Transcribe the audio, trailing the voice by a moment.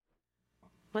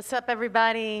What's up,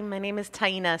 everybody? My name is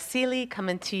Taina Asili,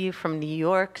 coming to you from New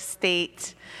York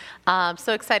State.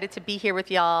 So excited to be here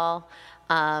with y'all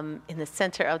in the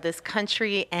center of this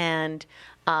country, and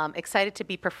excited to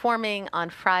be performing on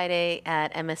Friday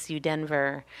at MSU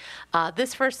Denver.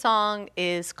 This first song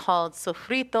is called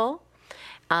Sofrito.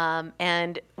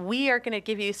 And we are going to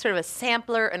give you sort of a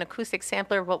sampler, an acoustic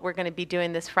sampler of what we're going to be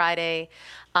doing this Friday.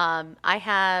 I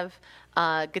have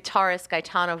guitarist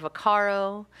Gaetano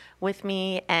Vaccaro with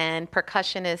me and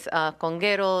percussionist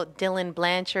conguero Dylan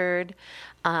Blanchard.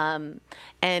 And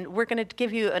we're going to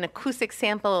give you an acoustic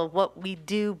sample of what we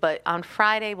do, but on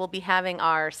Friday we'll be having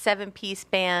our 7-piece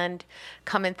band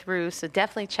coming through, so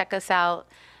definitely check us out.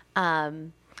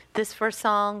 This first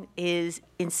song is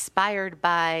inspired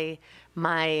by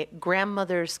my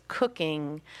grandmother's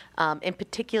cooking, in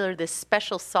particular this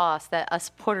special sauce that us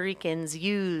Puerto Ricans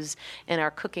use in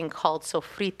our cooking called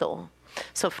sofrito.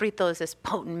 Sofrito is this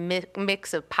potent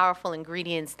mix of powerful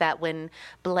ingredients that, when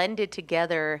blended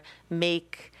together,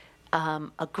 make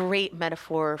a great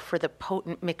metaphor for the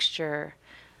potent mixture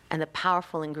and the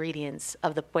powerful ingredients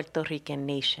of the Puerto Rican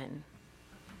nation.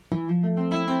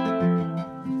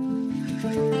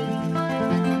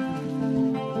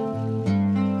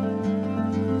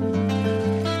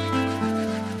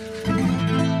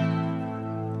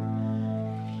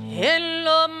 En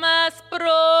lo más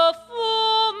profundo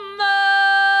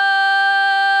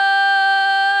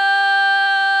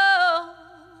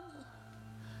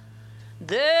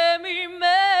de mi memoria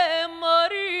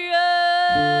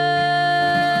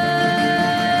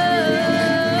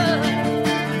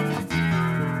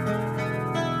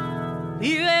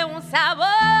vive un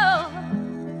sabor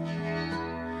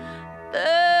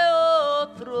de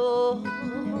otro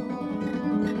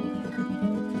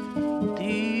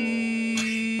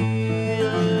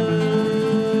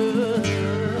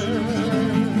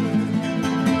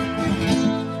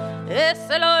es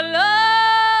el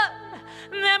olor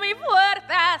de mi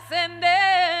fuerte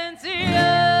ascendencia.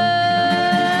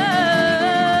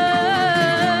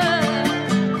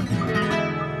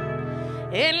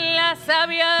 En las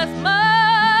sabias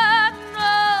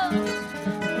manos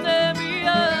de mi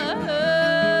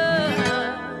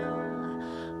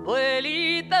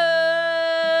abuelita.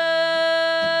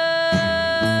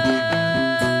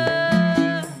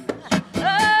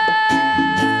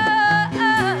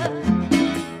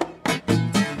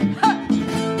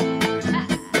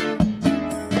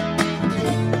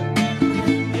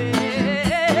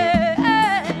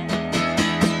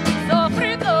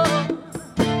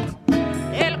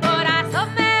 El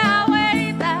corazón de abuelita.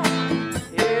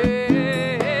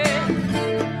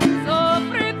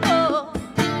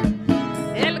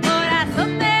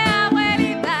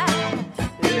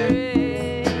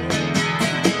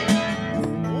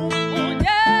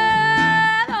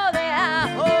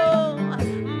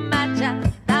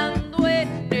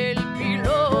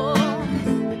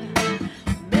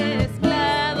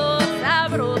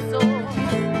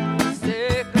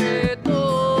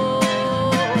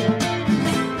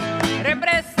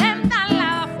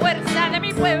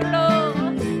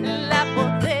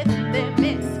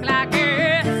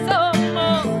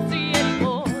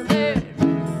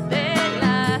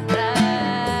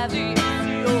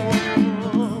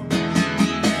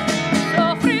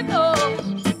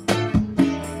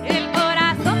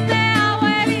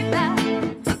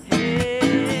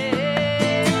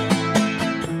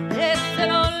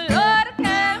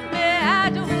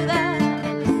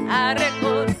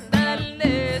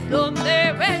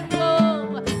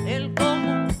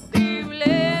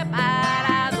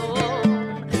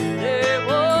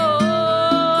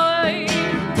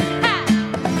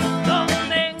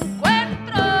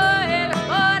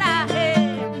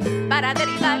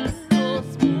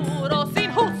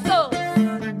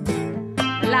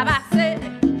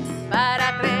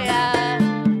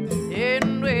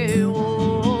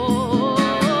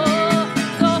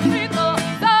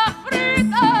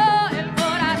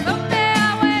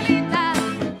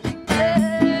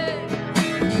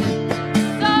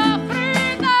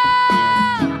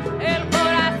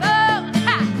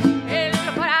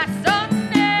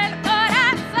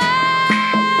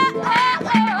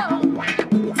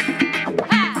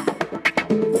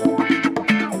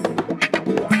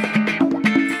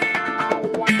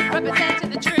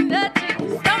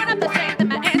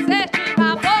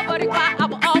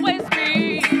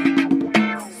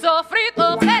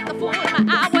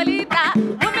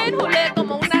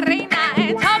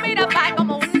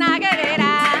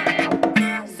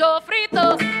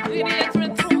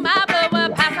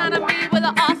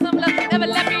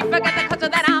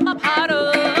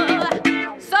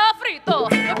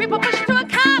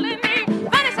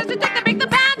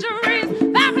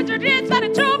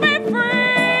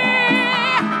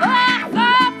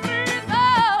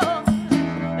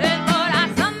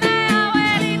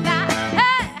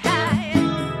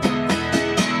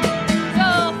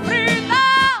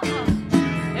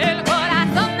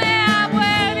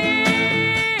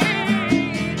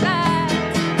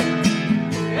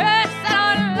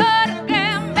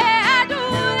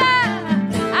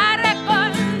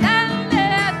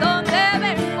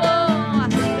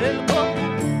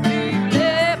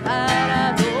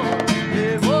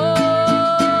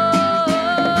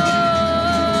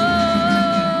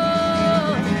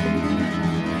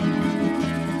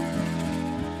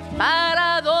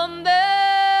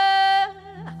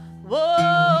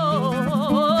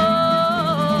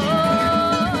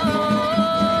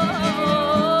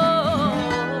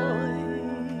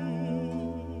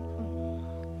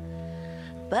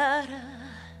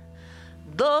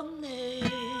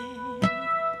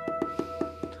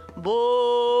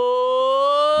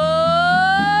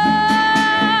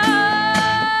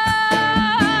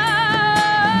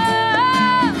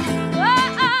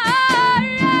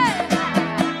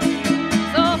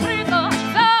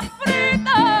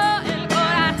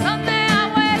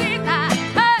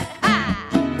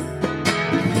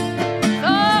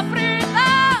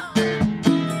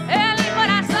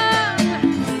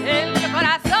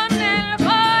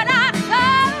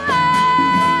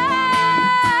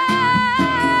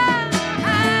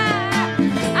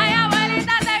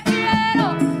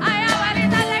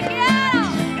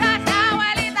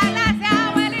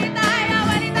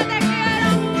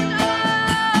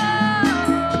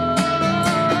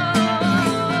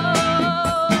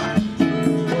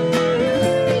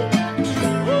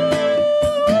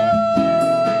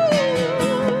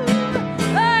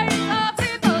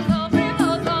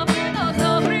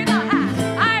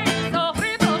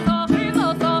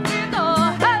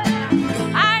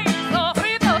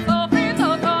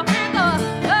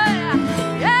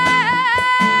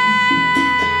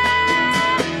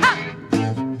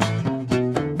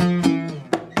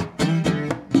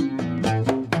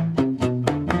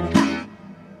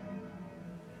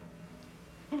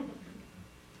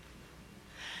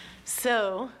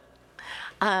 So,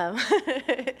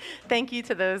 thank you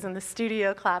to those in the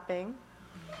studio clapping.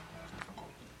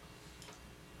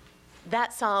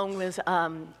 That song was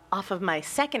off of my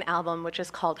second album, which is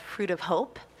called Fruit of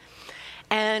Hope.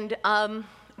 And,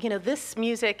 this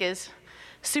music is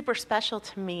super special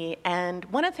to me. And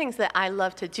one of the things that I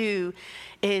love to do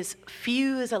is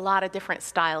fuse a lot of different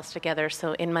styles together.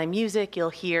 So in my music,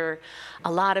 you'll hear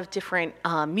a lot of different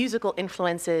musical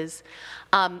influences.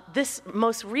 This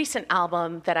most recent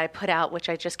album that I put out, which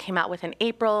I just came out with in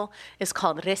April, is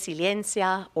called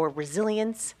Resiliencia, or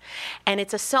Resilience. And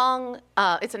it's a song,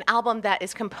 it's an album that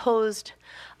is composed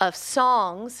of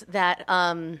songs that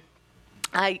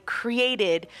I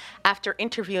created after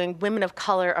interviewing women of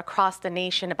color across the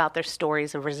nation about their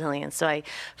stories of resilience. So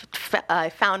I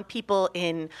found people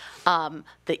in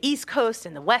the East Coast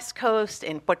and the West Coast,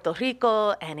 in Puerto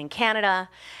Rico and in Canada,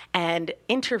 and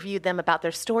interviewed them about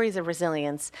their stories of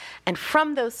resilience. And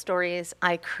from those stories,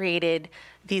 I created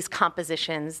these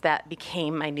compositions that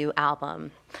became my new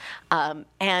album.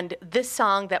 And this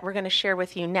song that we're going to share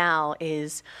with you now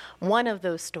is one of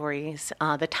those stories,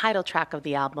 the title track of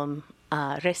the album,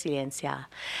 Resiliencia.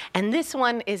 And this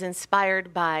one is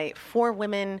inspired by 4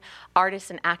 women artists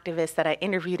and activists that I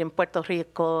interviewed in Puerto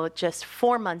Rico just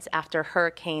 4 months after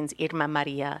Hurricanes Irma and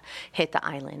Maria hit the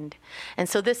island. And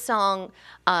so this song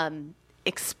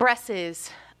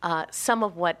expresses some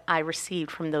of what I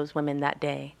received from those women that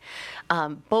day.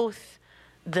 Both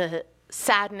the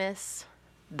sadness,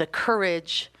 the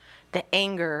courage, the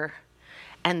anger,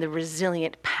 and the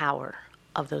resilient power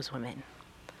of those women.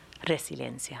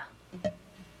 Resiliencia.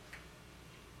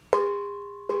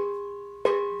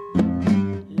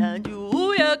 La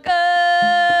lluvia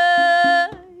cae,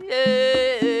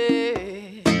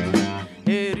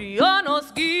 el río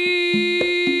nos guía.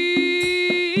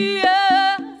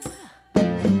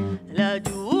 La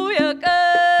lluvia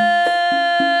cae,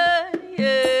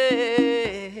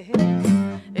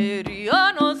 el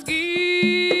río nos guía.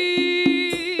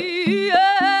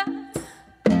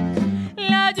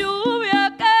 La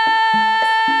lluvia cae.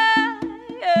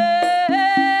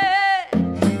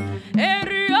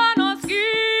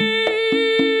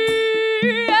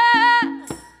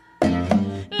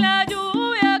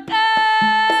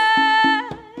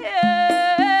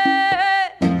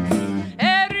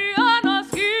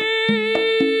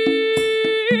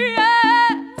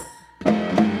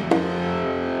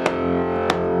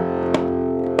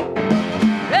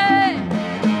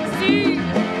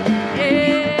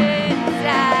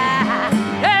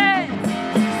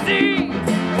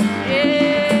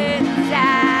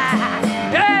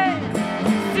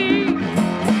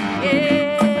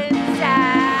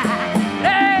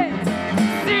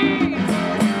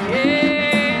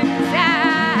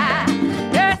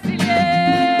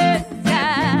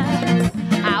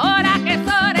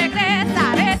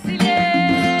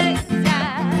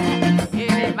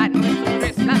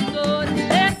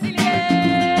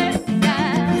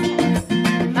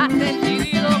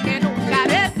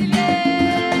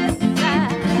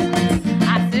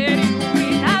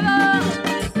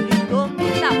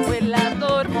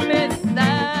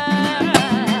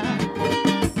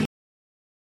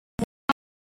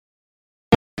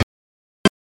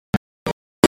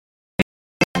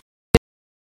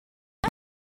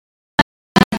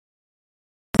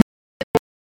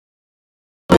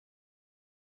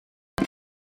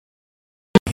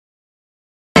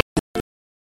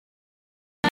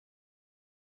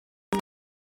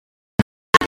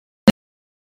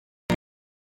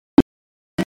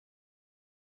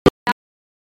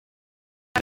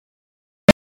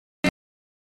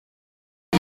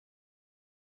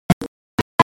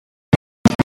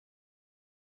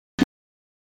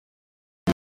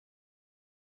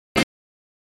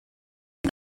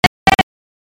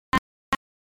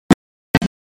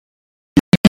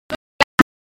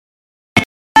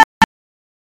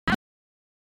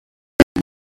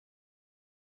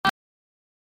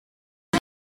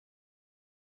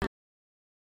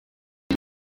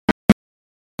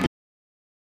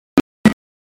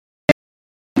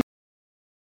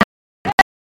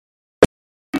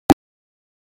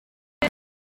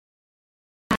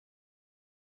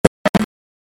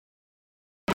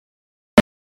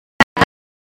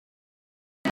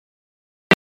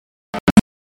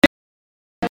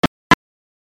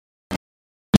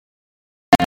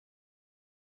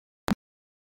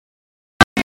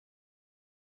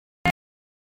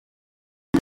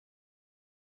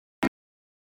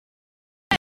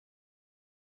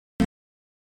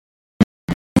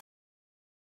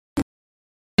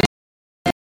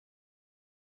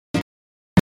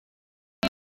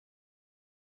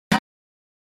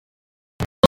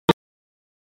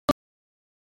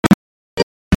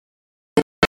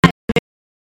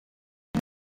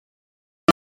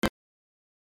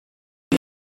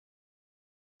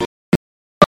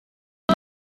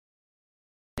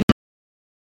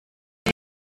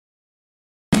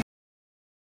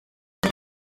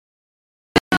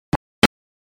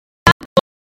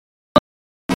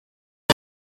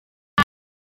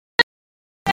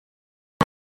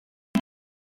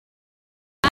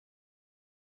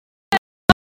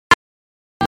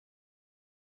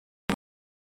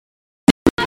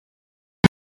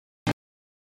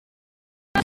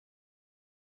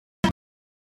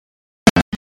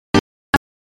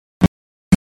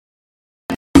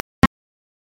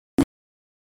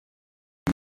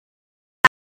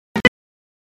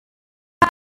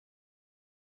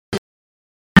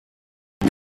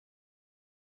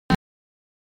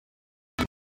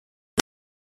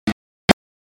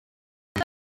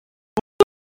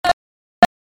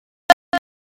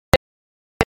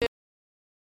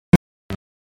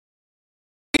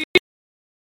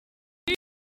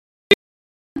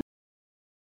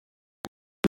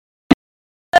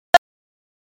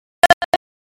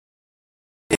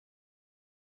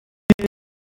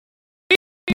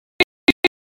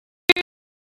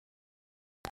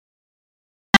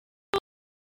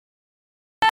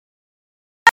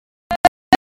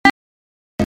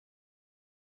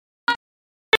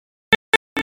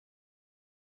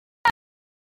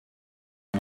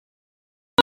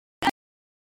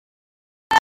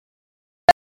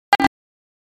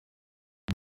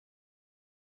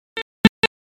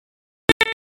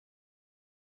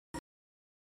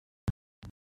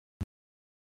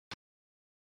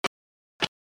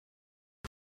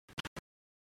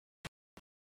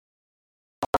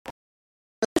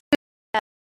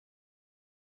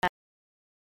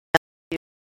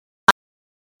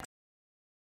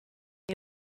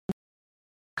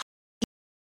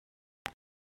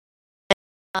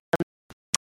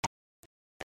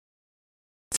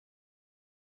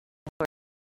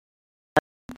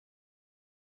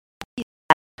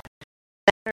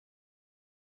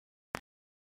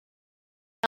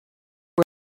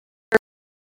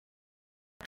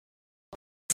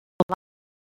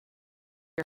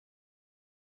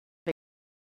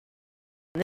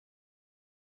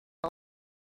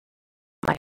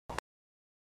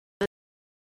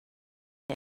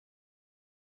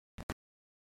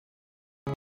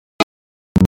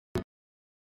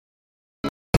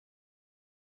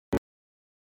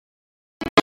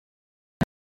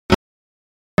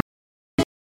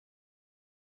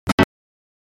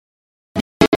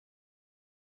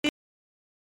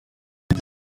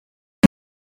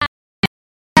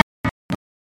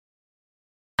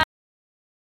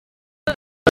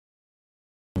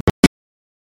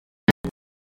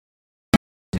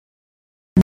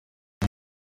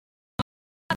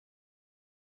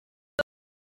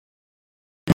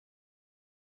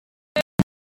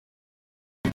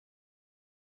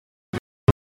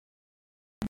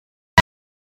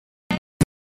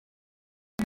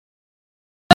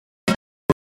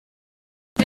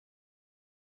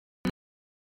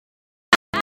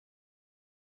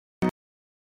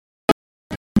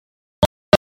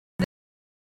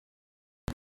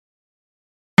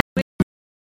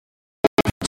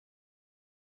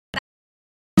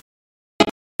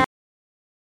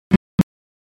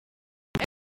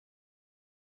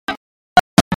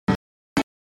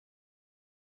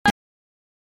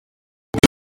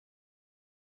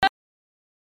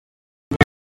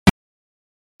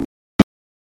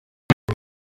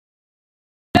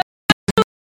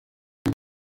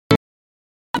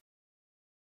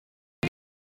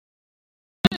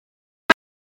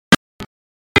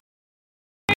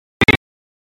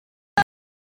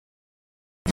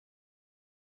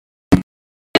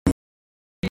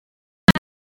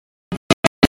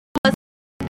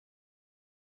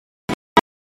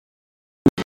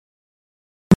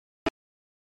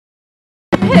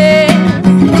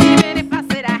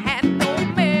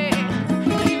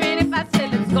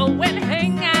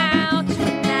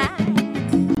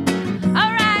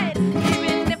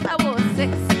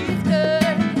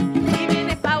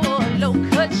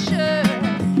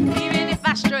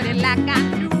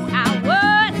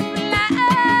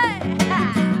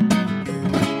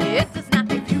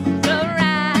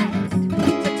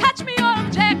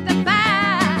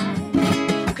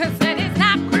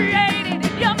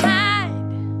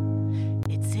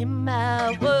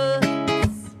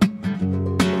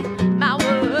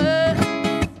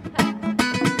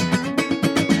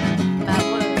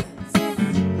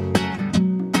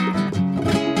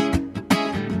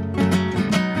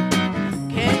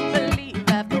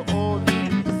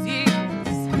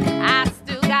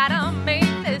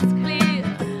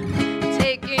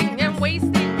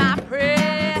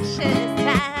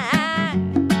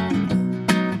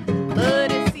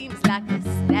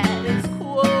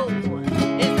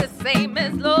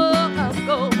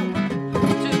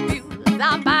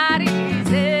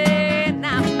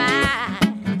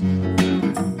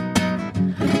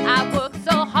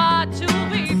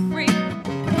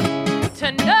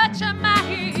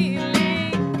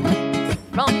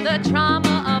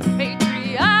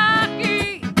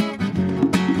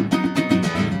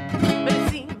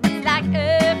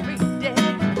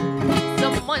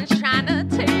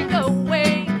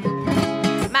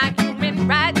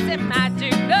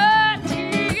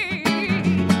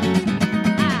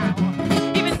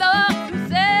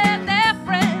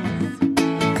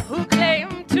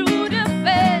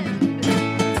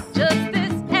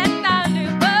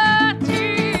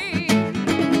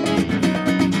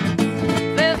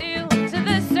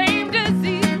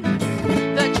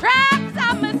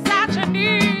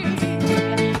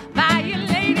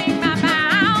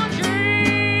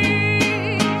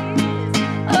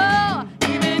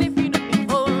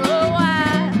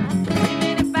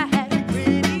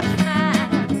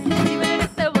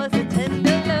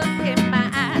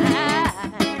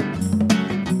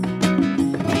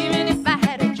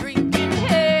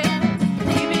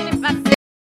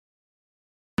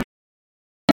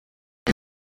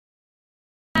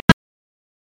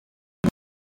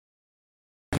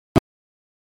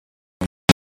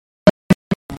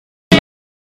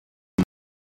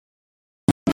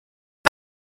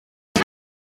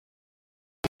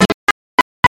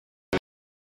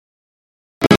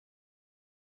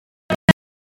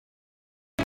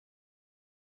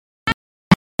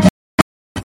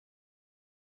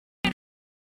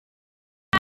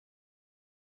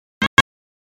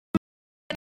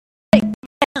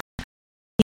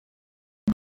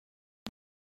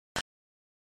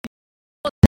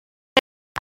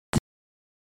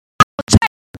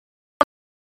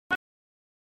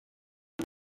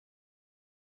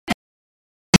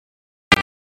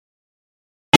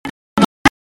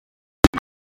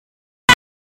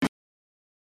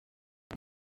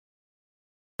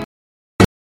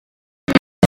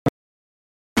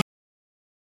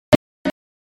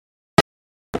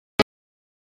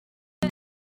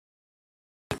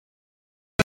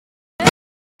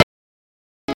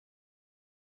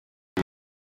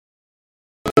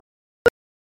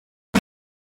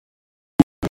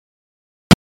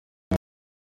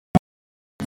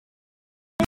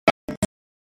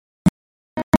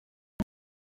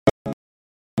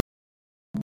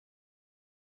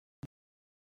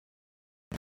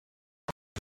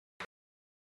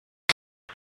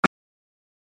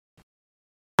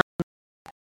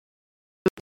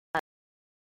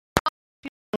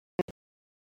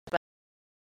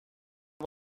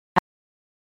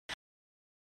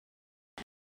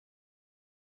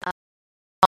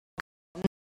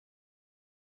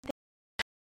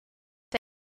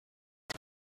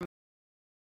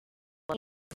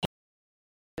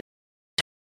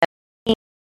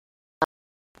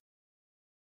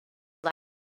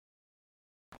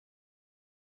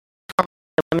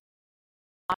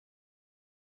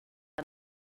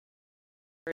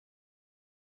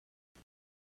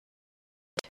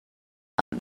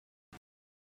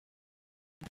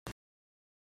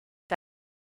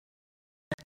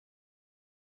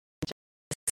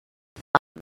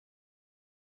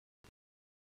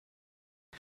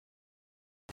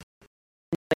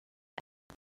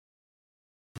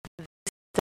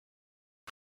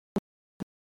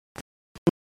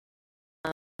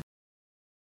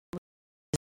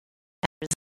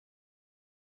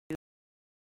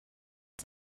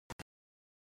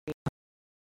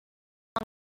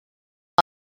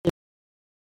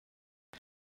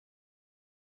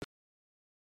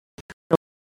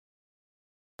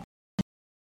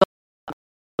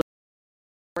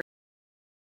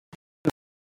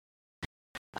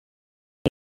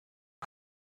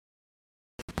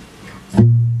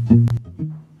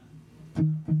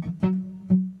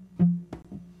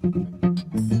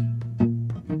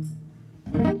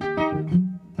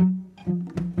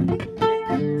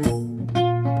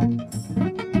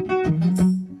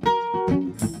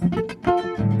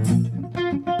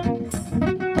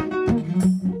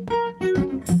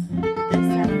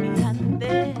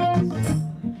 Desafiantes,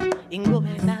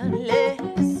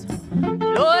 ingobernables,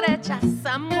 lo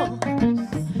rechazamos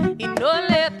y no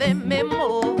le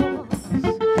tememos.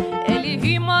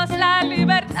 Elegimos la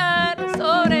libertad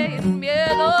sobre el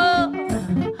miedo,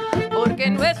 porque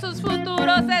nuestros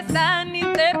futuros están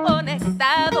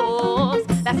interconectados.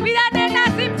 Las vidas negras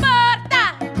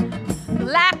importan,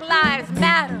 Black Lives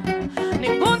Matter.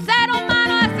 Ningún ser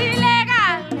humano es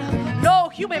ilegal, no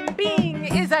human being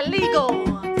is illegal.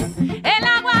 El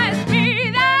agua es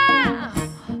vida,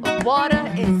 water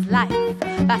is life.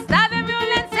 Basta de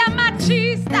violencia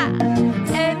machista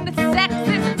and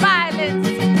sexist violence.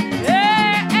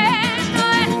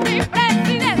 No es mi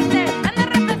presidente, anda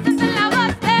representa la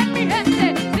voz de mi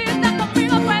gente. Si está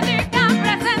conmigo puede ir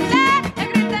presente. El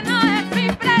grito no es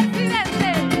mi presidente,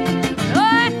 no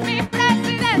es mi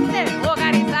presidente.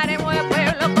 Organizaremos el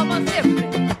pueblo como siempre.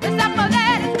 Nuestro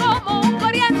poder es como un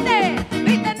corriente.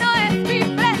 Grito no es mi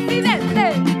presidente.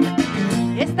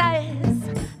 Esta es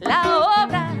la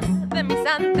obra de mis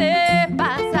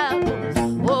antepasados.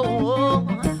 Oh, oh,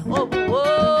 oh,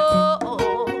 oh,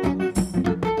 oh.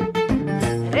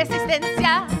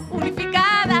 Resistencia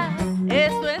unificada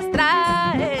es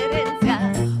nuestra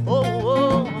herencia. Oh,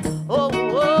 oh, oh,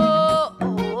 oh,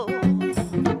 oh.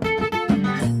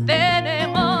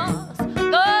 Tenemos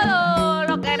todo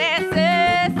lo que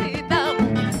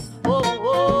necesitamos. Oh,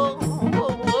 oh,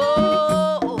 oh,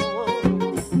 oh, oh.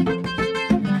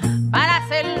 Para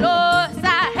ser los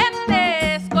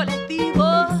agentes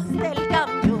colectivos del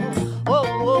cambio. Oh,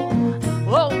 oh, oh,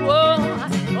 oh, oh,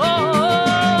 oh.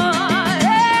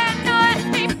 No es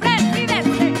mi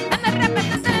presidente, anda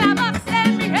representa la voz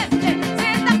de mi gente. Si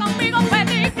está conmigo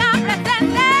puede ir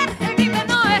presente. El grito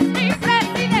no es mi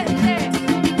presidente,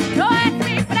 no es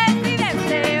mi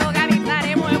presidente.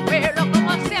 Organizaremos el pueblo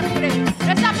como siempre.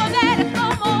 Nuestro poder es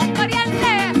como un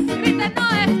corriente. El grito no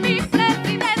es mi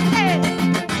presidente.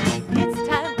 It's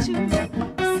time to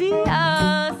see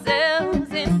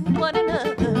ourselves in one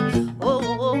another. Oh,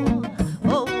 oh,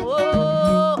 oh,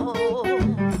 oh, oh.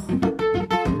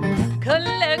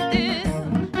 Collective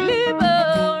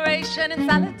liberation and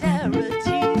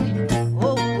solidarity.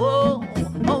 Oh, oh,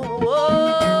 oh,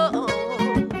 oh, oh.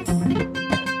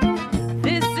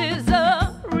 This is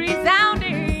a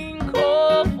resounding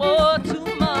call for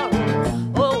tomorrow.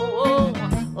 Oh, oh,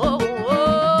 oh,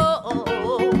 oh,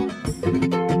 oh.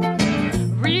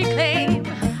 Reclaim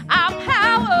our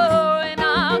power and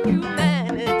our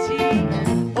humanity.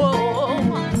 Oh,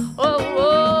 oh,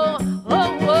 oh,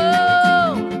 oh,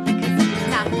 oh. 'Cause he's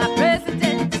not my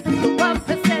president, the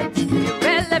 1%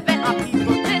 irrelevant. Our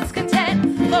people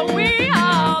discontent, but we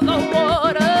are the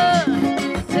water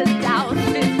to douse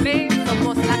this vein.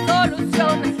 Somos la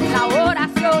solución, la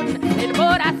oración, el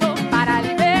corazón para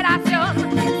liberación.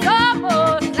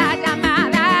 Somos la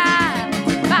llamada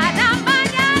para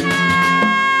mañana.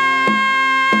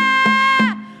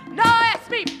 No es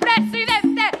mi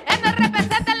presidente, él no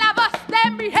representa la voz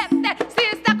de mi gente. Si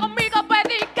está conmigo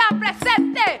puede ir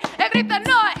presente. El grito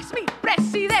no es mi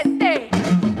presidente,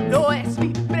 no es mi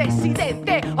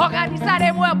presidente.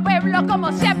 Organizaremos el pueblo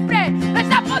como siempre.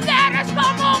 Nuestro poder es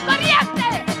como un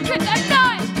corriente. El grito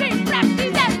no es mi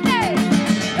presidente,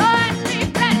 no es mi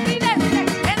presidente.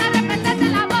 Él no representa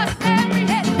la voz de mi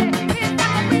gente. Si está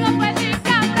conmigo puede ir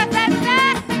presente.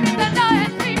 El grito no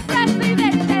es mi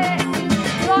presidente,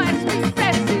 no es mi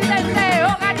presidente.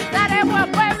 Organizaremos el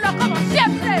pueblo como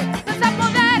siempre. Nuestro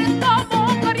poder es como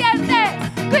un corriente.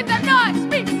 El grito no es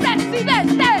mi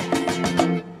presidente.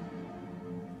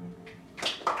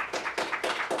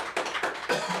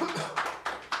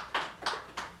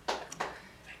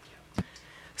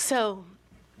 So,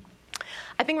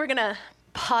 I think we're gonna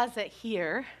pause it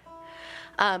here,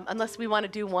 unless we want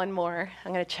to do one more.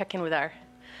 I'm gonna check in with our.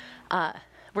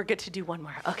 We're good to do one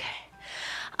more. Okay.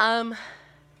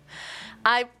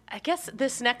 I guess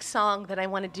this next song that I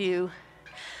want to do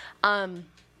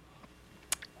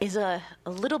is a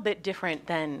little bit different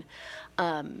than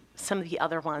some of the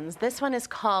other ones. This one is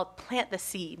called Plant the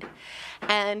Seed.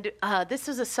 And this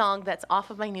is a song that's off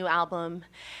of my new album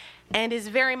and is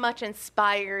very much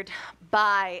inspired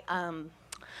by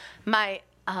my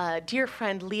dear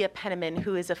friend Leah Penniman,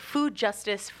 who is a food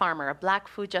justice farmer, a black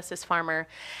food justice farmer,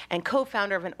 and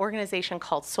co-founder of an organization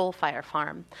called Soulfire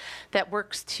Farm that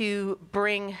works to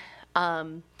bring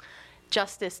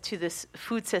justice to this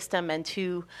food system and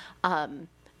to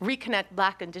reconnect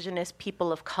Black, Indigenous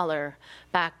people of color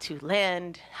back to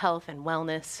land, health, and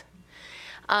wellness,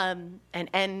 and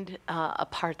end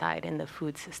apartheid in the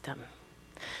food system.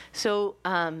 So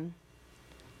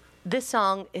This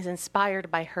song is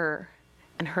inspired by her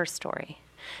and her story.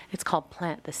 It's called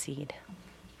Plant the Seed.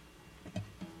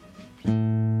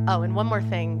 Oh, and one more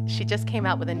thing. She just came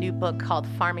out with a new book called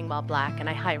Farming While Black, and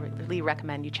I highly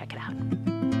recommend you check it out.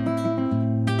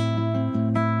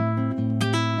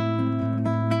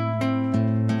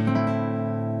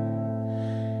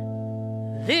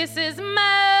 This is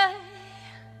my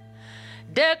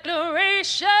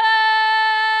declaration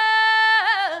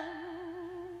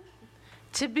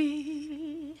to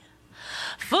be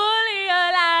fully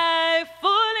alive,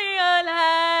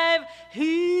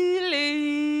 healing.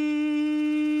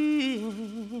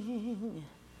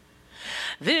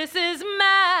 This is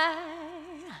my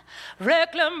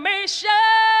reclamation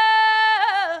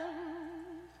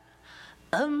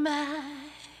of my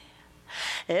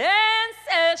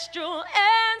ancestral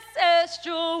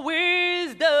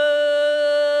wisdom.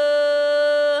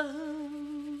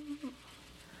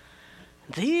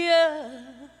 The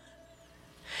earth,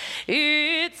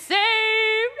 it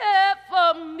saved it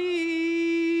for me,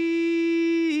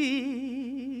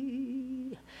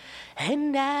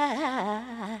 and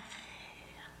I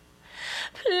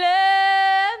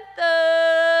plant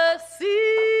the seed.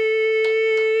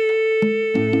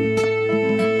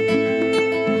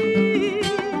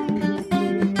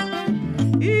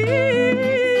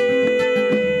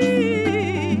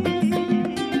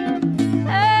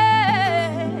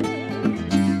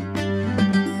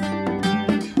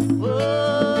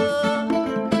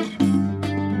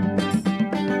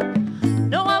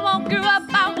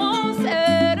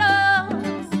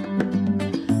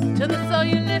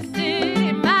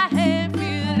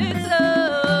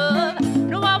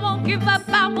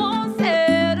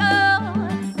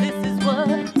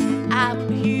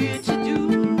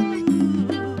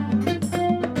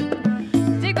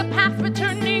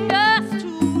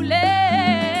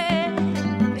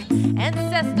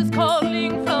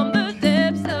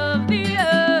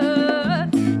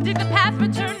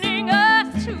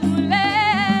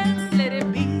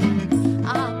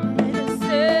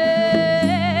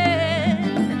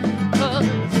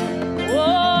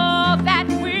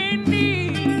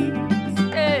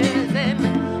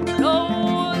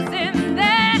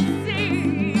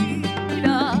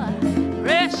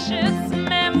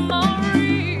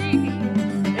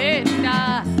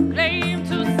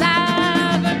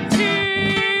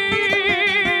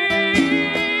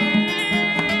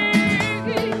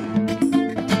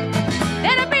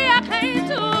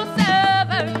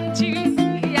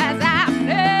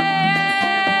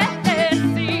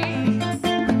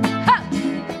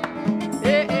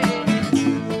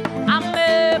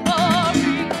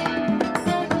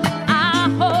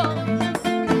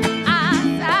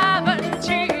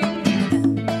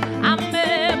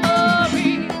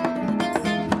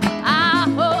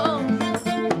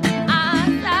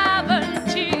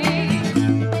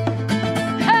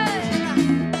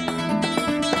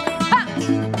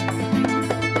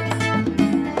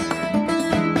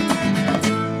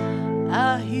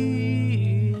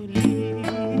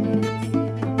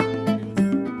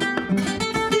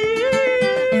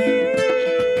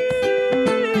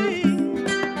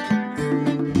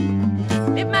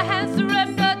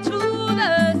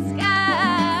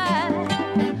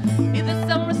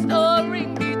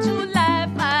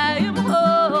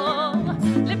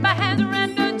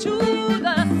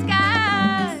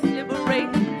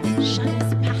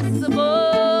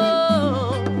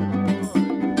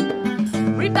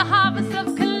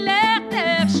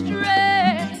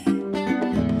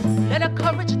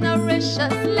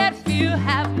 Let few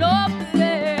have no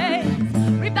place.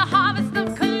 Reap the harvest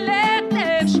of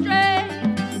collective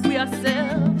strength. We are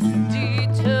self-determined.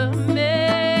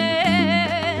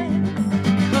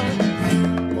 'Cause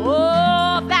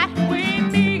all that we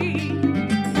need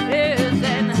is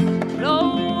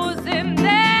enclosing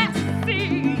that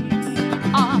seed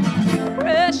of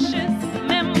precious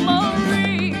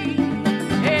memory.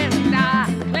 And I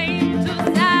claim to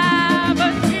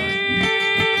sovereignty.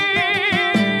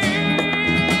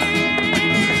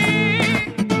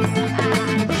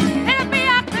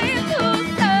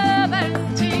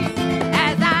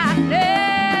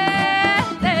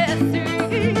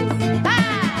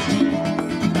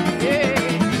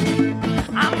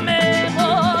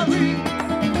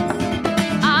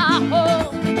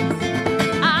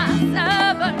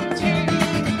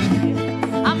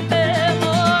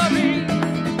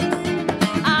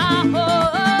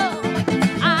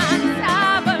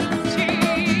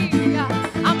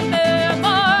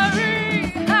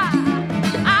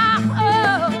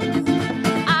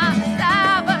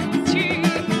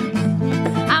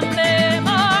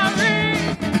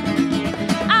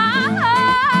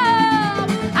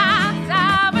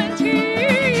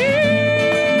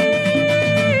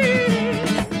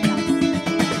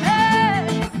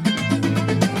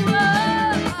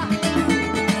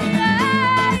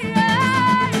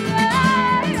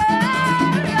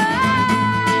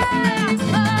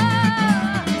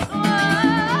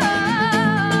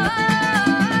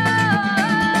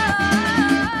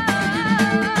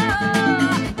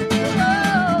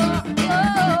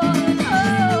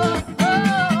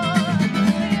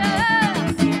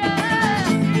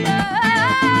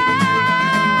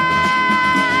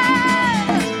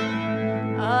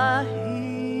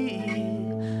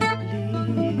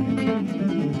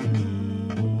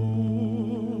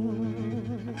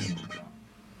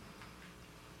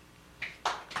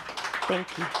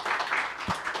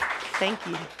 Thank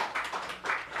you.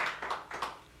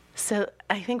 So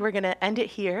I think we're going to end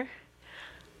it here.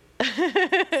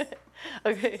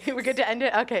 Okay, we're good to end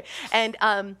it? Okay. And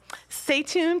stay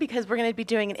tuned because we're going to be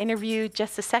doing an interview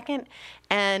just a second.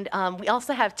 And we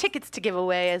also have tickets to give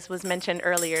away, as was mentioned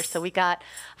earlier. So we got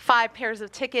 5 pairs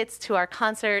of tickets to our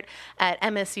concert at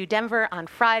MSU Denver on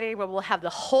Friday, where we'll have the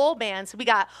whole band. So we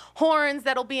got horns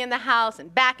that'll be in the house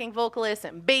and backing vocalists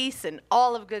and bass and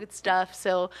all of good stuff.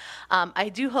 So I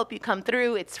do hope you come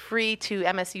through. It's free to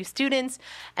MSU students.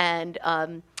 And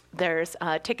there's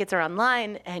tickets are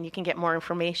online, and you can get more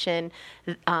information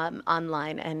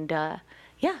online. And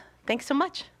yeah, thanks so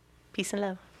much. Peace and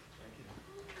love.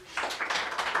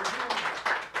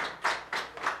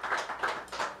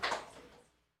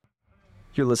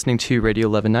 You're listening to Radio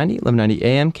 1190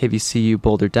 AM, KVCU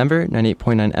Boulder, Denver,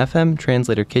 98.9 FM,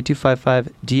 translator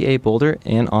K255DA Boulder,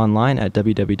 and online at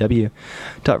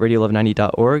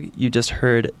www.radio1190.org. You just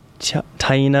heard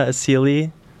Taina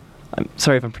Asili. I'm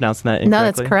sorry if I'm pronouncing that incorrectly. No,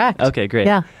 that's correct. Okay, great.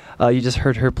 Yeah. You just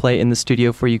heard her play in the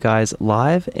studio for you guys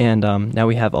live, and now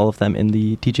we have all of them in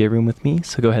the DJ room with me.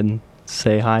 So go ahead and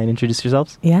say hi and introduce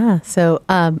yourselves. Yeah. So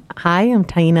hi, I'm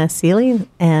Taina Asili,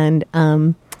 and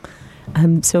I'm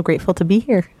so grateful to be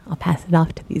here. I'll pass it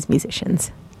off to these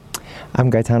musicians. I'm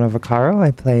Gaetano Vaccaro.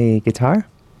 I play guitar.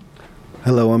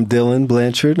 Hello, I'm Dylan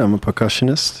Blanchard. I'm a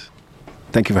percussionist.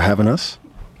 Thank you for having us.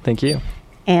 Thank you.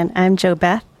 And I'm Jo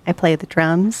Beth. I play the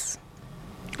drums.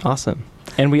 Awesome.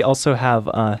 And we also have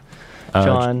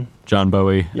John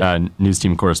Bowie, news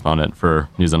team correspondent for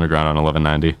News Underground on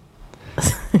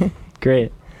 1190.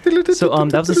 Great. So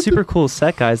that was a super cool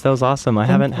set, guys. That was awesome. I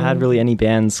haven't had really any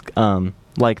bands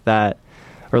like that,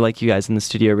 or like you guys in the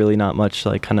studio. Really, not much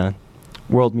like kind of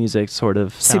world music sort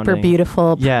of sounding. Super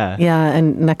beautiful. Yeah. Yeah,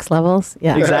 and next levels.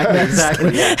 Yeah.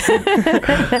 Exactly. Yeah.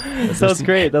 So it's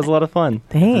great. That was a lot of fun.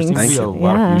 Thanks. There seems to be a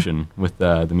lot of fusion with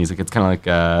the music. It's kind of like,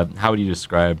 how would you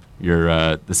describe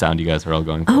your the sound you guys are all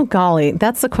going for? Oh golly,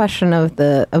 that's the question of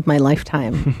my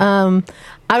lifetime.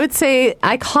 I would say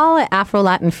I call it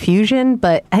Afro-Latin fusion,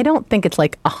 but I don't think it's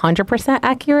like 100%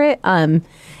 accurate.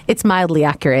 It's mildly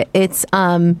accurate. It's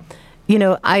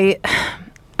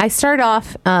I started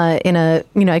off I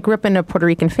grew up in a Puerto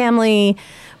Rican family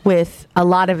with a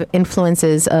lot of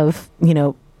influences of,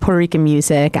 Puerto Rican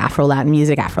music,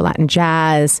 Afro-Latin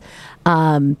jazz.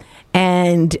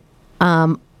 And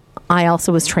I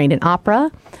also was trained in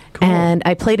opera. Cool. And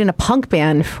I played in a punk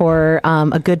band for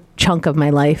a good chunk of my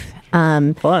life.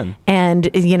 Fun. And,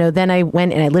 then I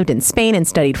went and I lived in Spain and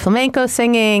studied flamenco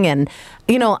singing. And,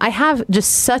 I have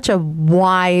just such a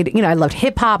wide, I loved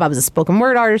hip hop. I was a spoken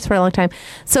word artist for a long time.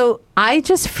 So I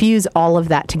just fuse all of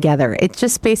that together. It's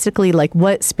just basically like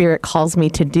what spirit calls me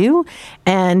to do.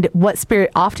 And what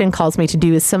spirit often calls me to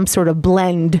do is some sort of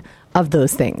blend of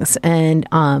those things. And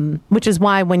which is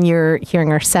why when you're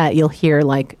hearing our set, you'll hear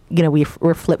like,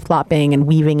 we're flip-flopping and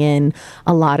weaving in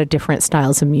a lot of different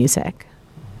styles of music.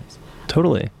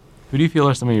 Totally. Who do you feel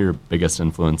are some of your biggest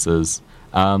influences?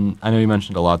 I know you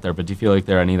mentioned a lot there, but do you feel like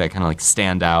there are any that kind of like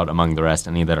stand out among the rest?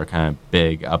 Any that are kind of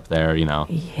big up there,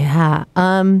 Yeah.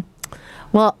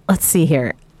 Well, let's see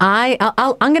here. I'm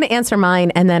going to answer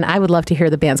mine, and then I would love to hear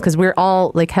the bands because we're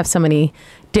all like have so many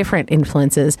different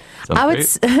influences. I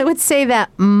would say that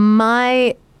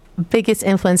my biggest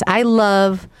influence, I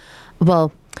love,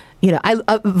 vocally,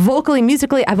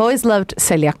 musically, I've always loved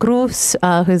Celia Cruz,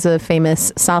 who's a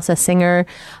famous salsa singer.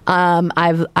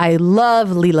 I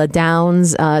love Lila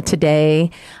Downs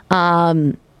today.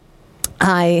 I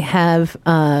have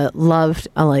loved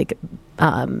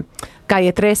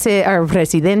Calle 13 or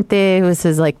Residente,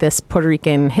 who's like this Puerto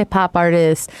Rican hip hop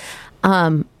artist.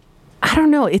 I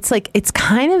don't know. It's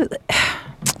kind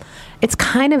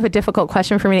of a difficult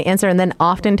question for me to answer. And then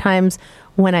oftentimes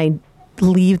when I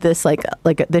leave this like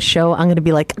this show, I'm going to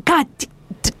be like, God,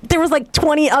 there was like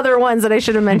 20 other ones that I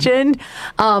should have mentioned.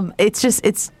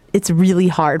 It's really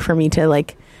hard for me to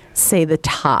like say the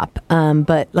top.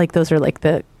 But like those are like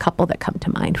the couple that come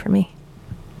to mind for me.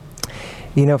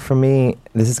 For me,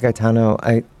 this is Gaetano.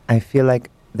 I feel like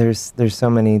there's so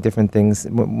many different things.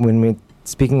 When we're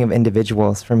speaking of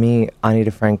individuals, for me, Ani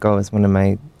DeFranco is one of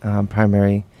my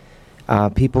primary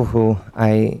people who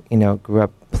I grew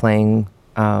up playing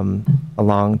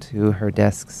along to her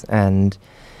discs, and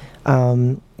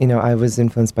I was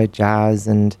influenced by jazz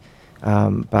and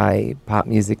by pop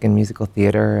music and musical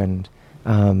theater and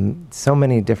so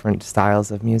many different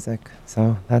styles of music.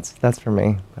 So that's for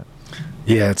me.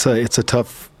 Yeah, it's a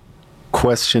tough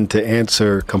question to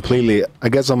answer completely. I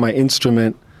guess on my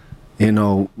instrument,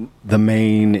 the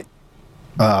main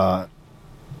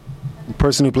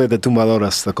person who played the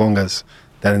tumbadoras, the congas,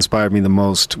 that inspired me the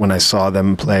most when I saw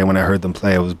them play, when I heard them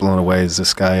play, I was blown away, is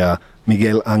this guy,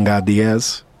 Miguel Anga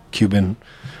Diaz, Cuban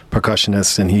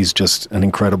percussionist, and he's just an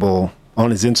incredible,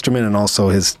 on his instrument, and also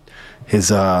his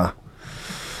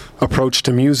approach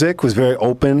to music was very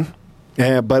open.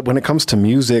 But when it comes to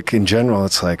music in general,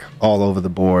 it's like all over the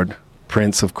board.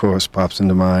 Prince, of course, pops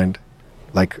into mind.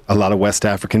 Like a lot of West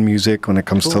African music when it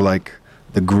comes to like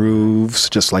the grooves,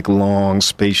 just like long,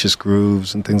 spacious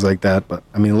grooves and things like that. But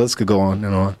I mean, the list could go on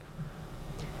and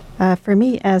on. For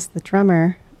me, as the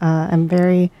drummer, I'm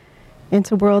very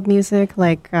into world music.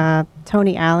 Like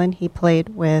Tony Allen, he played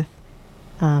with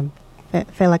Fela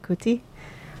Kuti.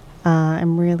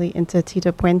 I'm really into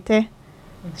Tito Puente,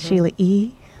 Sheila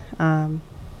E.,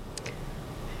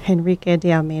 Henrique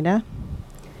de Almeida.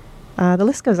 The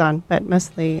list goes on, but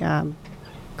mostly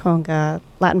conga,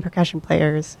 Latin percussion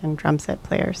players, and drum set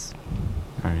players.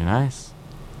 Very nice.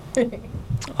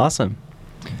 Awesome.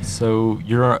 So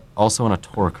you're also on a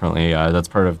tour currently. That's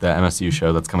part of the MSU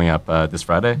show that's coming up this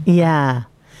Friday. Yeah.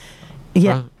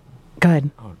 Yeah.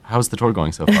 Good. How's the tour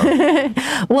going so far?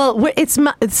 Well, it's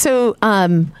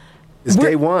It's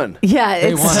day one. Yeah,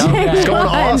 Day it's one, okay. It's going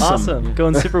awesome. Awesome.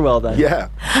 Going super well then. Yeah.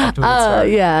 Off to a good start.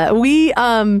 Yeah,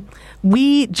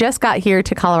 we just got here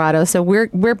to Colorado, so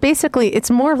we're basically, it's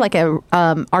more of like a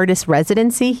artist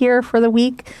residency here for the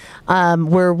week,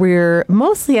 where we're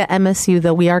mostly at MSU,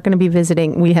 though we are going to be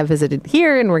visiting. We have visited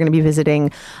here, and we're going to be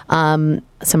visiting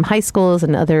some high schools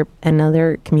and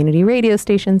other community radio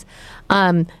stations.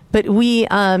 But we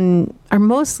are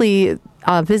mostly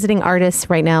visiting artists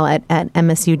right now at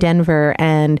MSU Denver,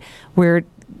 and we're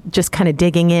just kind of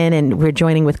digging in, and we're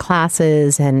joining with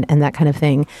classes and that kind of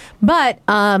thing. But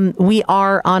we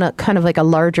are on a kind of like a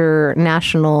larger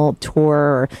national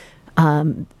tour,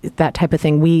 that type of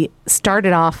thing. We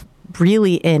started off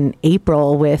really in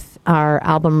April with our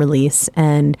album release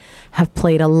and have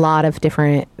played a lot of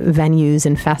different venues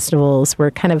and festivals.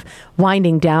 We're kind of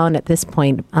winding down at this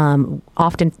point.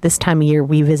 Often this time of year,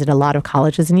 we visit a lot of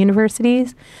colleges and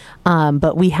universities,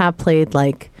 but we have played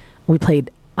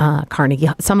Carnegie.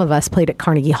 Some of us played at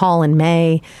Carnegie Hall in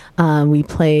May. We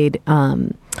played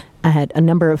at a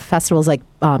number of festivals like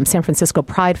San Francisco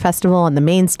Pride Festival on the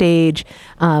main stage.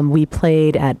 We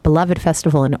played at Beloved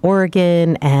Festival in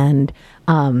Oregon, and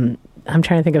I'm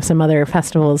trying to think of some other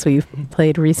festivals we've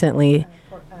played recently.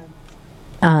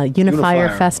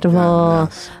 Unifier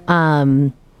Festival.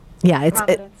 Yeah, It's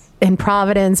in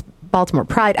Providence. Baltimore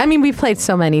Pride. I mean, we've played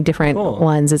so many different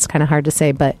ones. It's kind of hard to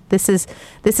say, but this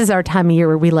is our time of year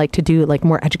where we like to do like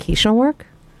more educational work.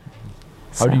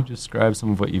 How do you describe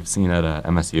some of what you've seen at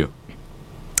MSU?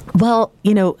 Well,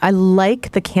 I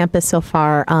like the campus so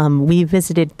far. We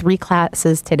visited 3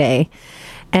 classes today,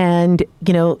 and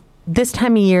this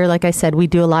time of year, like I said, we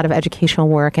do a lot of educational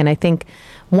work, and I think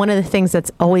one of the things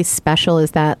that's always special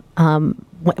is that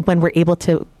when we're able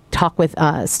to talk with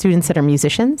students that are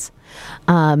musicians.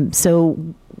 So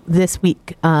this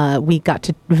week we got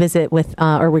to visit with,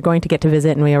 or we're going to get to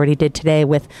visit, and we already did today,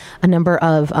 with a number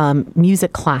of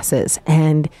music classes.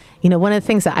 And, one of the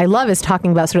things that I love is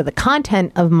talking about sort of the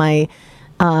content of my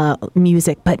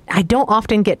music, but I don't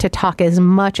often get to talk as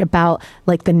much about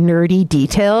like the nerdy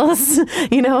details,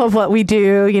 of what we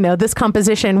do, this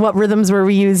composition, what rhythms were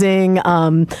we using,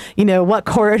 what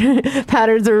chord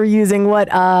patterns were we using, what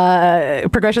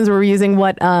progressions were we using,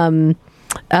 what,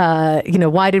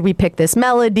 why did we pick this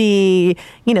melody,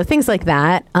 things like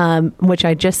that, which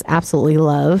I just absolutely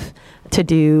love to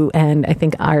do. And I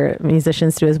think our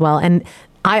musicians do as well. And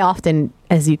I often,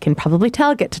 as you can probably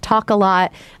tell, get to talk a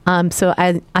lot. So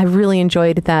I really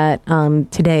enjoyed that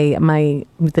today.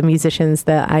 The musicians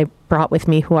that I brought with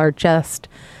me, who are just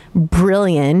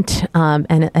brilliant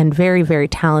and very, very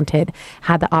talented,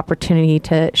 had the opportunity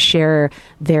to share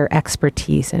their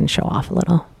expertise and show off a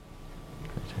little.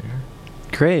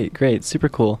 Great. Super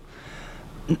cool.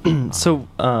 So,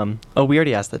 we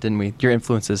already asked that, didn't we? Your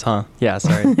influences, huh? Yeah,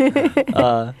 sorry.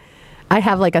 I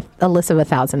have like a list of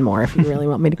 1,000 more if you really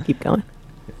want me to keep going.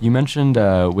 You mentioned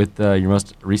with your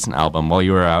most recent album, while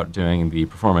you were out doing the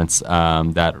performance,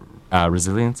 that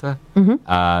Resiliencia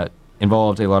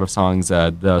involved a lot of songs.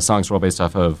 The songs were all based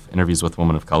off of interviews with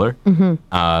women of color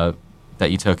that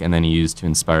you took and then you used to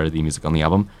inspire the music on the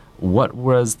album. What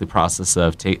was the process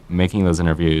of making those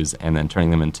interviews and then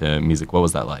turning them into music? What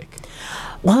was that like?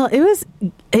 Well,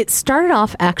 it started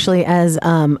off actually as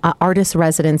an artist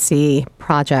residency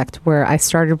project where I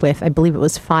started with, I believe it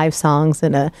was 5 songs,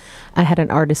 and I had an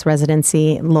artist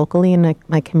residency locally in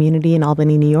my community in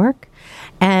Albany, New York.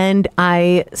 And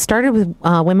I started with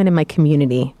women in my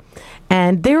community.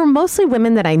 And they were mostly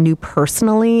women that I knew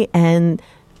personally, and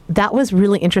that was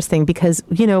really interesting because,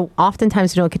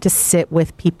 oftentimes you don't get to sit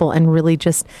with people and really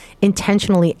just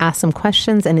intentionally ask them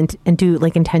questions and do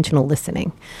like intentional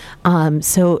listening.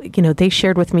 So, they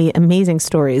shared with me amazing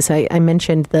stories. I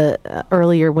mentioned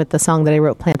earlier with the song that I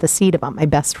wrote, Plant the Seed, about my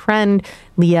best friend,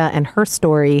 Leah, and her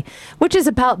story, which is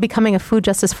about becoming a food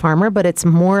justice farmer, but it's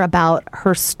more about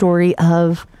her story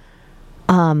of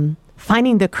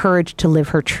finding the courage to live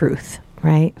her truth,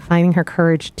 right? Finding her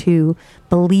courage to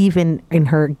believe in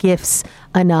her gifts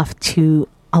enough to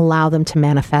allow them to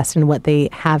manifest in what they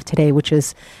have today, which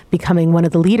is becoming one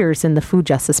of the leaders in the food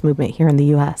justice movement here in the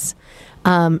U.S.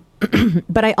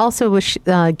 But I also was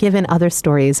given other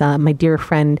stories. My dear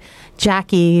friend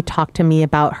Jackie talked to me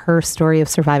about her story of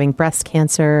surviving breast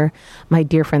cancer. My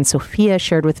dear friend Sophia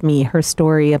shared with me her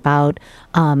story about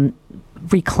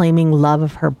reclaiming love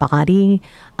of her body.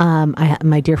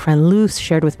 My dear friend Luce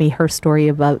shared with me her story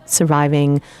about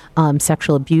surviving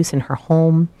sexual abuse in her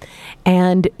home.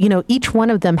 And, each one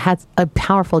of them had a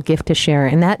powerful gift to share.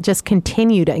 And that just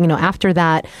continued, after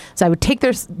that. So I would take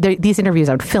these interviews,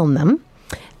 I would film them.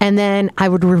 And then I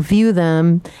would review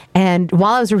them. And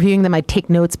while I was reviewing them, I'd take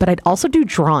notes, but I'd also do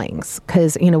drawings.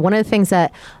 Because, one of the things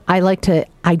that I like to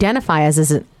identify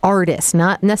as an artist,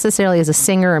 not necessarily as a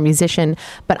singer or musician,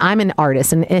 but I'm an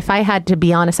artist. And if I had to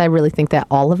be honest, I really think that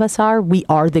all of us are. We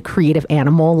are the creative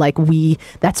animal.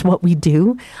 That's what we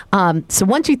do. So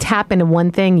once you tap into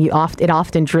one thing, it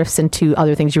often drifts into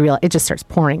other things. You realize it just starts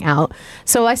pouring out.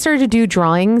 So I started to do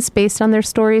drawings based on their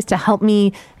stories to help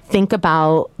me think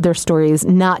about their stories,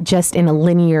 not just in a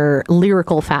linear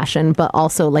lyrical fashion, but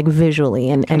also like visually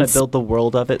and build the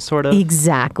world of it, sort of.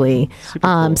 Exactly.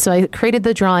 Cool. So I created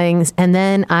the drawings, and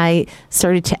then I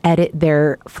started to edit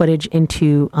their footage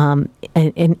into an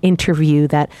interview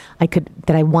that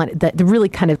I wanted, that really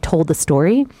kind of told the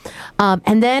story.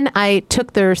 And then I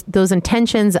took those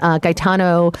intentions.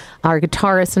 Gaetano, our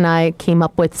guitarist, and I came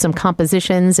up with some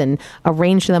compositions and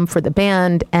arranged them for the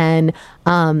band, and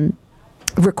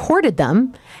recorded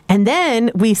them. And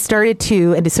then we started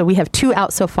and so we have 2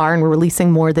 out so far, and we're releasing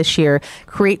more this year,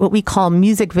 create what we call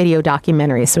music video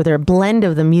documentaries. So they're a blend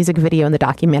of the music video and the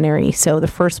documentary. So the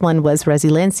first one was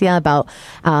Resiliencia, about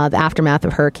the aftermath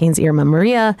of Hurricanes Irma and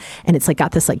Maria. And it's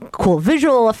got this cool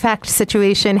visual effect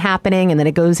situation happening. And then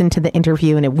it goes into the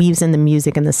interview and it weaves in the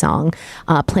music and the song,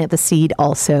 Plant the Seed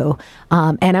also.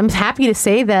 And I'm happy to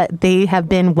say that they have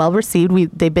been well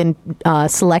received. They've been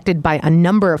selected by a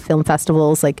number of film festivals,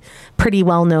 pretty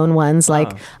well-known ones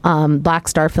like Black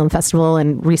Star Film Festival,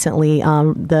 and recently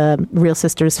the Real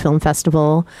Sisters Film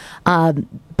Festival.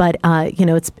 But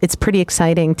it's pretty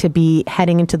exciting to be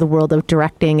heading into the world of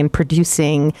directing and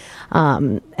producing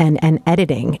and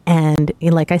editing. And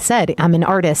like I said, I'm an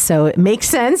artist, so it makes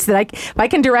sense that if I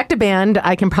can direct a band,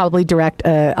 I can probably direct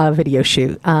a video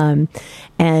shoot.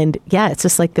 And yeah, it's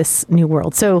just like this new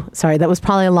world. So sorry, that was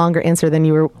probably a longer answer than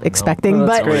you were expecting. No,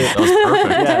 that's but great. That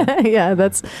was perfect. yeah,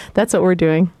 that's what we're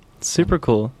doing. Super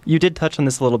cool. You did touch on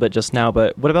this a little bit just now,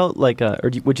 but what about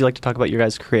would you like to talk about your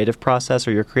guys' creative process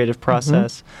or your creative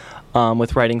process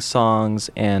with writing songs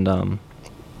and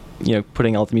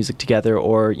putting all the music together,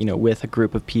 or with a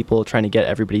group of people trying to get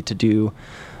everybody to do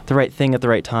the right thing at the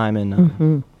right time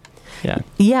and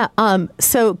Yeah.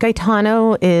 So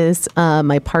Gaetano is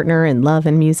my partner in love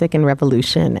and music and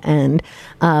revolution, and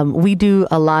we do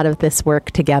a lot of this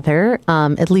work together,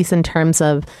 at least in terms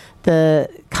of the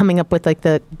coming up with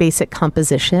the basic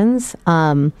compositions.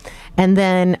 And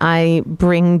then I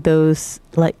bring those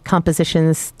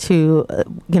compositions to,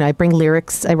 I bring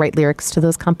lyrics, I write lyrics to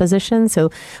those compositions. So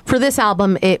for this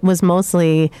album, it was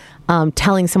mostly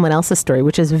telling someone else's story,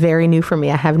 which is very new for me.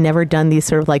 I have never done these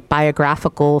sort of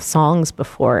biographical songs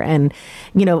before, and,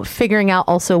 figuring out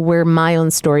also where my own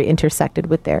story intersected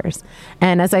with theirs.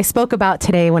 And as I spoke about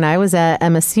today when I was at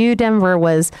MSU Denver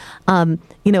was,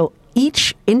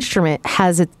 each instrument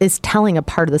is telling a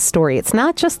part of the story. It's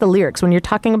not just the lyrics. When you're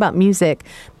talking about music,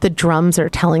 the drums are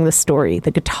telling the story. The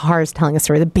guitar is telling a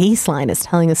story. The bass line is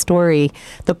telling a story.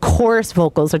 The chorus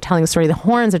vocals are telling a story. The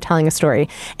horns are telling a story.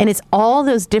 And it's all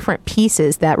those different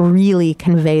pieces that really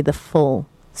convey the full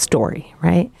story,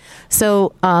 right?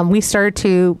 So we started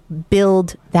to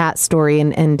build that story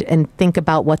and think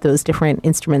about what those different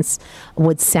instruments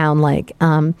would sound like.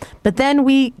 But then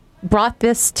we brought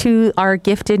this to our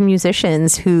gifted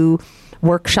musicians who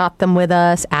workshopped them with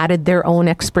us, added their own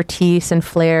expertise and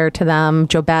flair to them.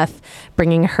 JoBeth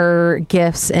bringing her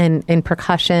gifts in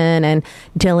percussion, and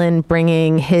Dylan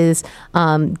bringing his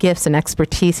gifts and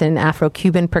expertise in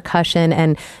Afro-Cuban percussion.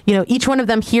 And, each one of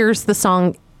them hears the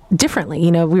song differently.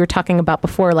 You know, we were talking about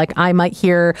before, like I might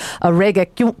hear a reggae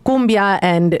cumbia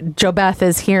and Jo Beth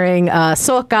is hearing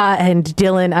soca, and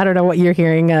Dylan, I don't know what you're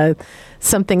hearing,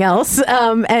 something else.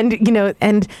 And, you know,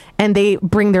 and they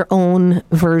bring their own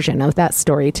version of that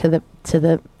story to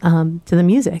the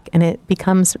music, and it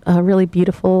becomes a really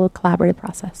beautiful collaborative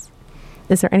process.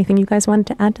 Is there anything you guys wanted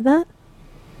to add to that?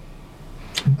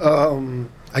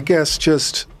 I guess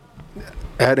just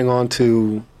adding on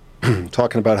to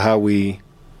talking about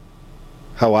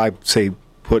how I say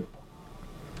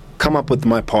come up with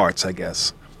my parts, I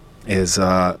guess, is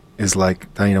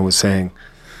like Taina was saying.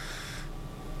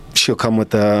 She'll come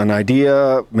with an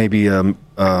idea, maybe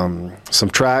some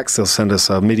tracks. They'll send us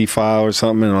a MIDI file or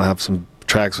something, and I'll have some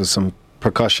tracks with some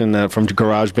percussion from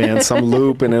GarageBand, some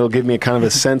loop, and it'll give me a kind of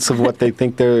a sense of what they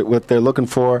think what they're looking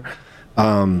for.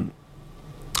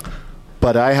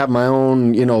 But I have my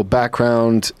own, you know,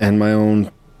 background and my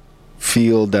own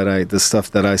field the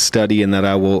stuff that I study and that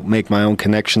I will make my own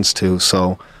connections to.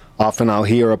 So often I'll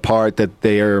hear a part that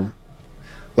they're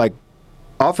like,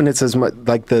 often it's as much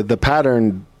like the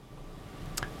pattern.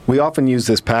 We often use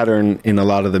this pattern in a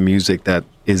lot of the music that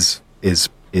is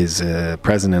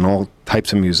present in all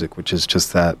types of music, which is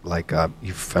just that, like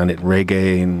you find it in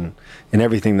reggae and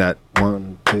everything, that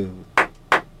 1, 2.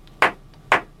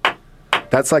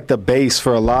 That's like the base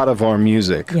for a lot of our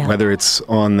music, whether it's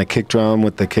on the kick drum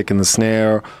with the kick and the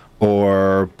snare,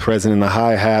 or present in the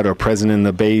hi-hat, or present in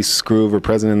the bass groove, or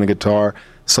present in the guitar.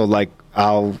 So like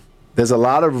there's a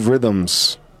lot of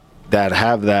rhythms that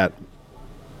have that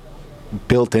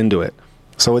built into it.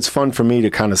 So it's fun for me to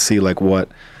kind of see like what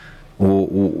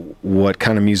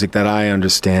kind of music that I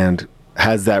understand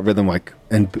has that rhythm, like,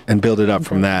 and build it up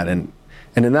from that. And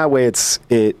in that way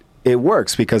it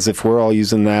works, because if we're all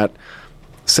using that,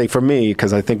 say for me,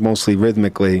 because I think mostly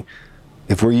rhythmically,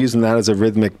 if we're using that as a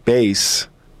rhythmic base,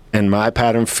 and my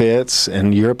pattern fits,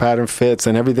 and your pattern fits,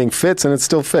 and everything fits, and it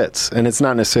still fits, and it's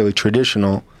not necessarily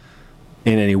traditional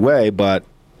in any way, but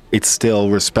it's still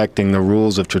respecting the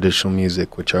rules of traditional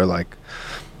music, which are like,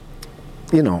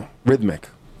 you know, rhythmic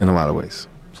in a lot of ways.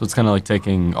 So it's kind of like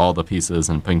taking all the pieces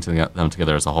and putting them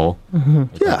together as a whole. Mm-hmm.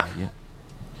 Yeah.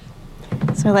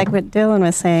 So like what Dylan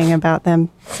was saying about them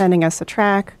sending us a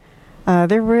track,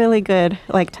 they're really good.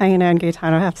 Like Taina and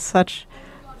Gaetano have such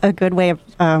a good way of,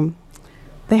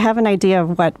 they have an idea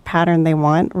of what pattern they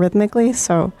want rhythmically.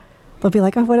 So they'll be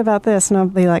like, oh, what about this? And I'll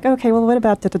be like, okay, well, what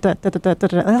about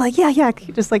da-da-da-da-da-da-da? They're like, yeah,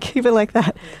 just like keep it like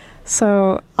that.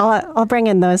 So I'll bring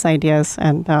in those ideas,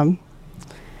 and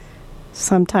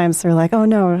sometimes they're like, oh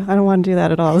no, I don't want to do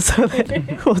that at all. So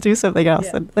then we'll do something else.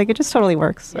 And, like, it just totally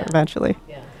works eventually.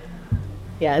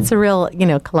 Yeah, it's a real, you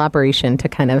know, collaboration to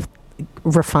kind of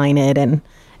refine it and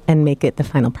make it the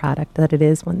final product that it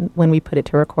is when we put it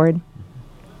to record.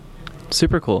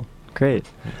 Super cool. Great.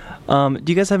 Do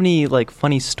you guys have any like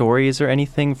funny stories or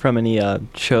anything from any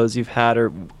shows you've had,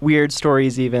 or weird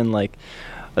stories, even like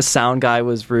a sound guy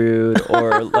was rude,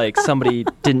 or like somebody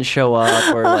didn't show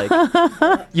up, or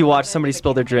like you watched somebody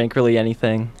spill their drink? Really,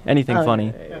 anything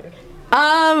funny?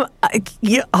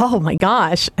 Yeah, oh my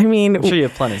gosh. I mean, I'm sure you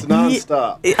have plenty. It's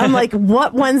nonstop. I'm like,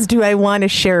 what ones do I want to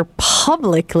share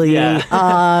publicly? Yeah.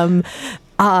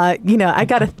 You know, I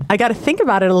gotta think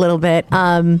about it a little bit.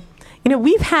 You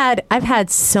know, I've had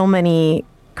so many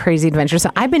crazy adventures. So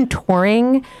I've been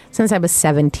touring since I was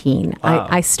 17. Wow.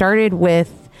 I started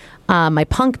with my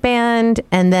punk band,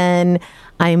 and then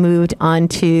I moved on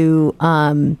to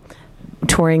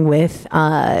touring with,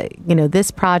 you know, this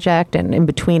project, and in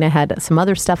between I had some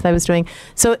other stuff that I was doing.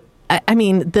 So, I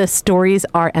mean, the stories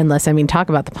are endless. I mean, talk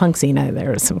about the punk scene.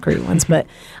 There are some great ones, but,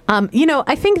 you know,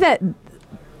 I think that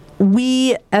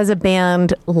we as a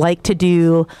band like to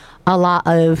do a lot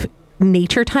of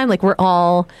nature time. Like we're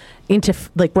all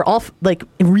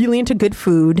really into good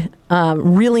food,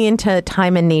 really into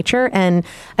time in nature. And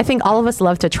I think all of us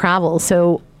love to travel.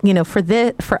 So, you know, for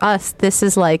us, this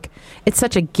is like, it's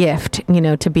such a gift, you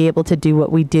know, to be able to do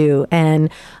what we do. And,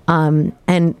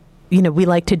 you know, we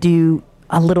like to do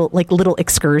little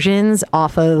excursions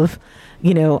off of,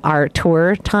 you know, our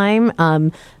tour time.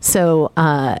 So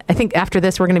I think after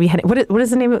this, we're going to be heading, what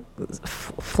is the name of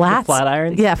Flats?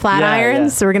 Flatirons? Yeah, Flatirons. Yeah.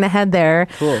 So we're going to head there.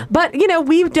 Cool. But, you know,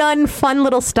 we've done fun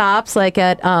little stops like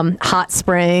at hot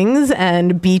springs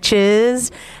and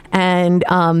beaches. And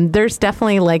there's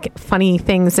definitely like funny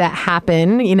things that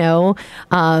happen, you know,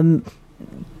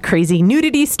 crazy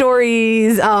nudity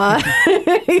stories. Like,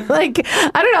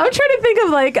 I don't know. I'm trying to think of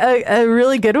like a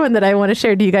really good one that I want to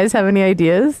share. Do you guys have any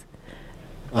ideas?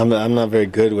 I'm not very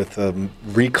good with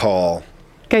recall.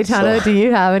 Gaetano, do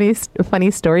you have any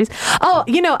funny stories? Oh,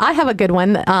 you know, I have a good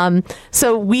one.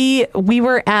 So we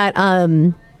were at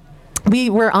we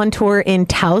were on tour in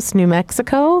Taos, New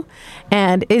Mexico,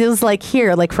 and it was like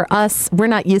here, like for us, we're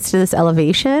not used to this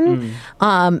elevation.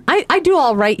 I do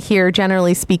all right here,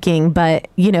 generally speaking, but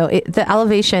you know, the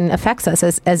elevation affects us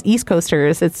as East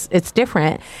Coasters. It's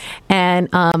different. And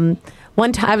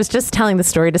one time, I was just telling the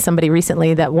story to somebody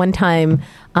recently that one time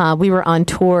we were on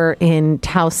tour in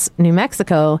Taos, New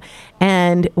Mexico,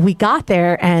 and we got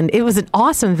there, and it was an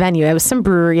awesome venue. It was some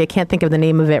brewery. I can't think of the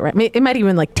name of it. Right? It might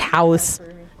even like Taos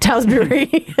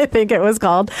Brewery, I think it was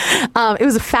called. It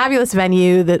was a fabulous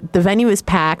venue. The venue was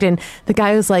packed, and the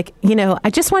guy was like, you know, I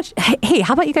just want, hey,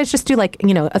 how about you guys just do like,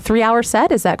 you know, a 3-hour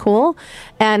set? Is that cool?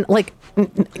 And like,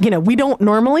 you know, we don't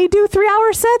normally do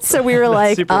 3-hour sets, so we were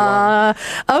like,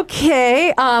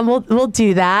 okay, we'll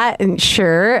do that, and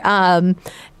sure.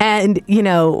 And you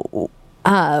know,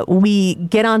 we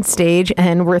get on stage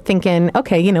and we're thinking,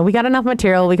 okay, you know, we got enough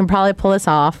material. We can probably pull this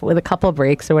off with a couple of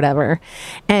breaks or whatever.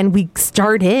 And we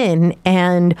start in,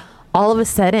 and all of a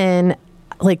sudden,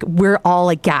 like, we're all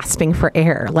like gasping for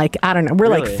air. Like, I don't know, we're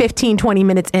like 15, 20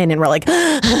 minutes in, and we're like,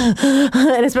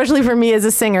 and especially for me as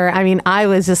a singer, I mean, I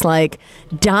was just like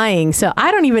dying. So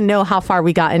I don't even know how far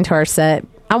we got into our set.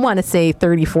 I want to say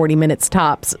 30, 40 minutes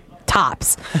tops,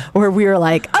 where we were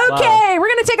like, okay, we're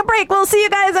gonna take a break, we'll see you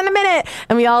guys in a minute,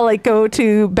 and we all like go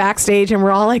to backstage, and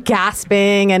we're all like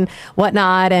gasping and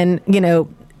whatnot. And you know,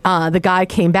 the guy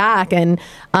came back, and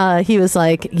he was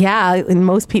like, yeah, and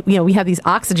most people, you know, we have these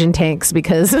oxygen tanks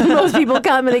because most people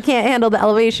come and they can't handle the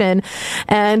elevation.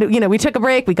 And, you know, we took a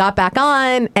break, we got back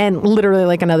on, and literally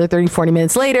like another 30, 40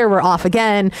 minutes later, we're off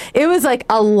again. It was like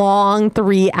a long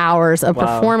 3 hours of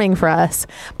performing for us.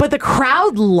 But the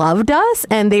crowd loved us,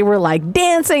 and they were like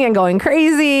dancing and going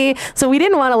crazy. So we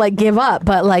didn't want to like give up,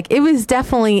 but like it was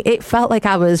definitely, it felt like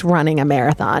I was running a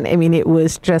marathon. I mean, it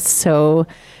was just so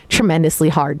tremendously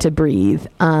hard to breathe.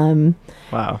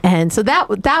 Wow. And so that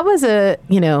was a,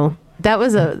 you know, that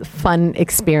was a fun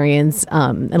experience,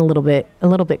 and a little bit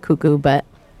cuckoo, but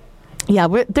yeah,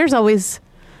 there's always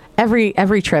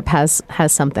every trip has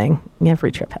something.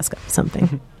 Every trip has got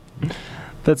something.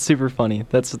 That's super funny.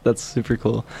 That's super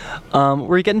cool.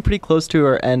 We're getting pretty close to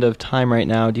our end of time right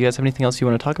now. Do you guys have anything else you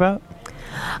want to talk about?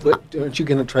 Aren't you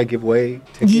going to try give away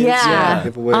tickets? Yeah.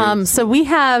 Giveaways? So we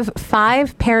have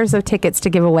 5 pairs of tickets to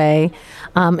give away.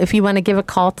 If you want to give a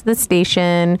call to the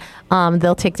station,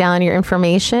 they'll take down your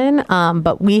information.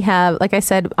 But we have, like I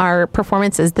said, our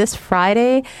performance is this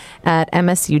Friday at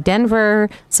MSU Denver.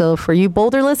 So for you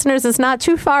Boulder listeners, it's not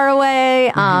too far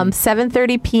away.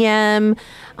 7:30 p.m.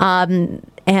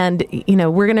 And, you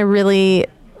know, we're going to really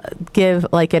give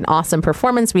like an awesome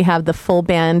performance. We have the full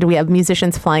band. We have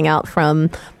musicians flying out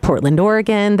from Portland,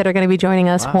 Oregon that are going to be joining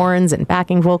us, horns and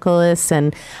backing vocalists,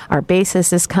 and our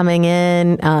bassist is coming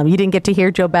in. You didn't get to hear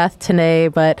Jo Beth today,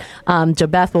 but Jo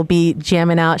Beth will be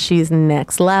jamming out. She's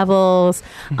next levels.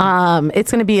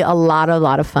 It's going to be a lot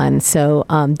of fun. So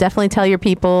definitely tell your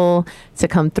people to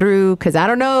come through, because I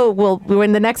don't know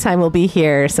when the next time we'll be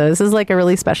here. So this is like a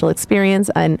really special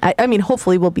experience, and I mean,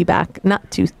 hopefully we'll be back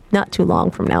not too long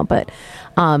from now, but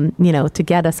you know, to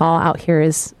get us all out here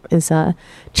is a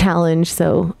challenge.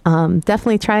 So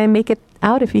definitely try and make it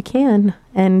out if you can,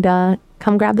 and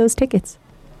come grab those tickets.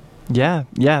 Yeah,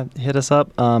 hit us up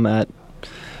at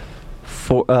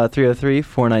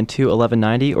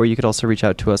 303-492-1190, or you could also reach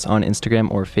out to us on Instagram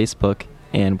or Facebook,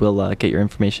 and we'll get your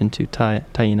information to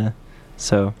Taina.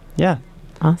 So yeah.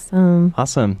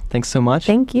 Awesome. Thanks so much.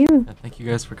 Thank you. Thank you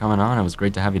guys for coming on. It was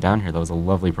great to have you down here. That was a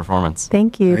lovely performance.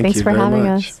 Thank you. Thanks for having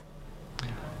us.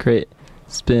 Great.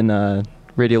 It's been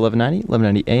Radio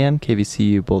 1190 AM,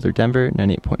 KVCU Boulder, Denver,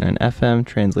 98.9 FM,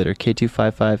 translator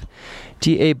K255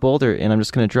 DA Boulder, and I'm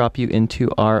just going to drop you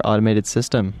into our automated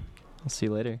system. I'll see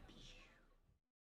you later.